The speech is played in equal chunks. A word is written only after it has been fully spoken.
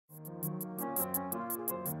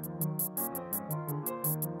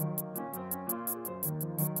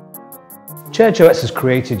Chair duets is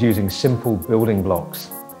created using simple building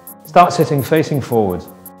blocks. Start sitting facing forward.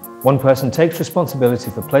 One person takes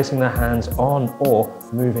responsibility for placing their hands on or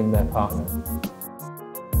moving their partner.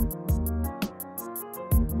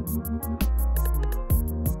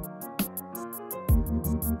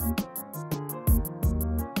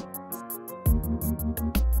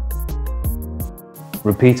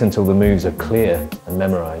 Repeat until the moves are clear and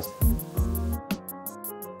memorized.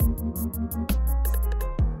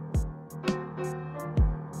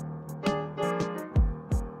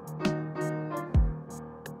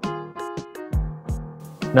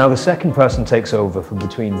 Now the second person takes over for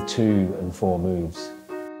between 2 and 4 moves.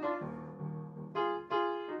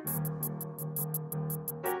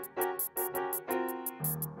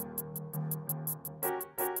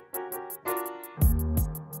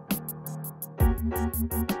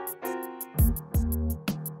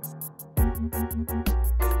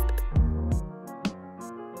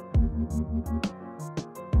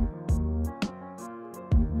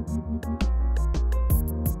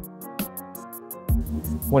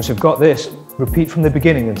 Once you've got this, repeat from the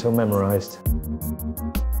beginning until memorized.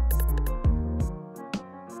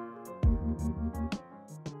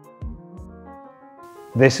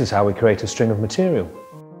 This is how we create a string of material.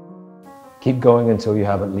 Keep going until you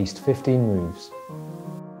have at least 15 moves.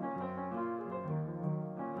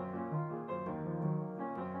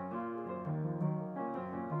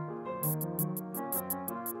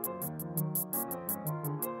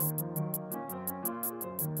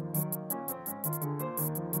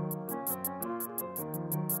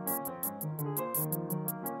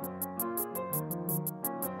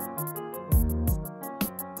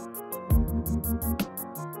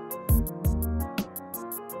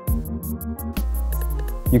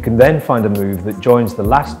 You can then find a move that joins the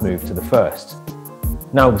last move to the first.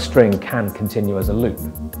 Now the string can continue as a loop.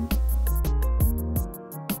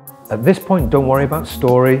 At this point, don't worry about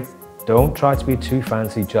story. Don't try to be too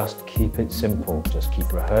fancy, just keep it simple. Just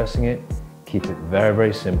keep rehearsing it, keep it very,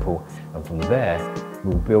 very simple, and from there,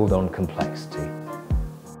 we'll build on complexity.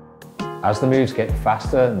 As the moves get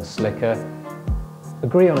faster and slicker,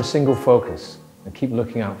 agree on a single focus and keep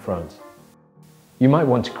looking out front. You might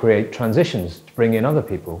want to create transitions to bring in other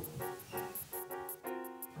people.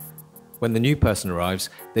 When the new person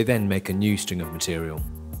arrives, they then make a new string of material.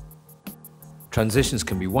 Transitions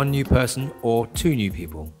can be 1 new person or 2 new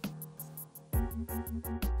people.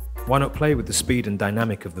 Why not play with the speed and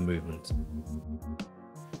dynamic of the movement?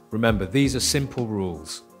 Remember, these are simple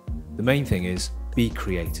rules. The main thing is, be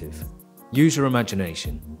creative. Use your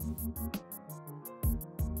imagination.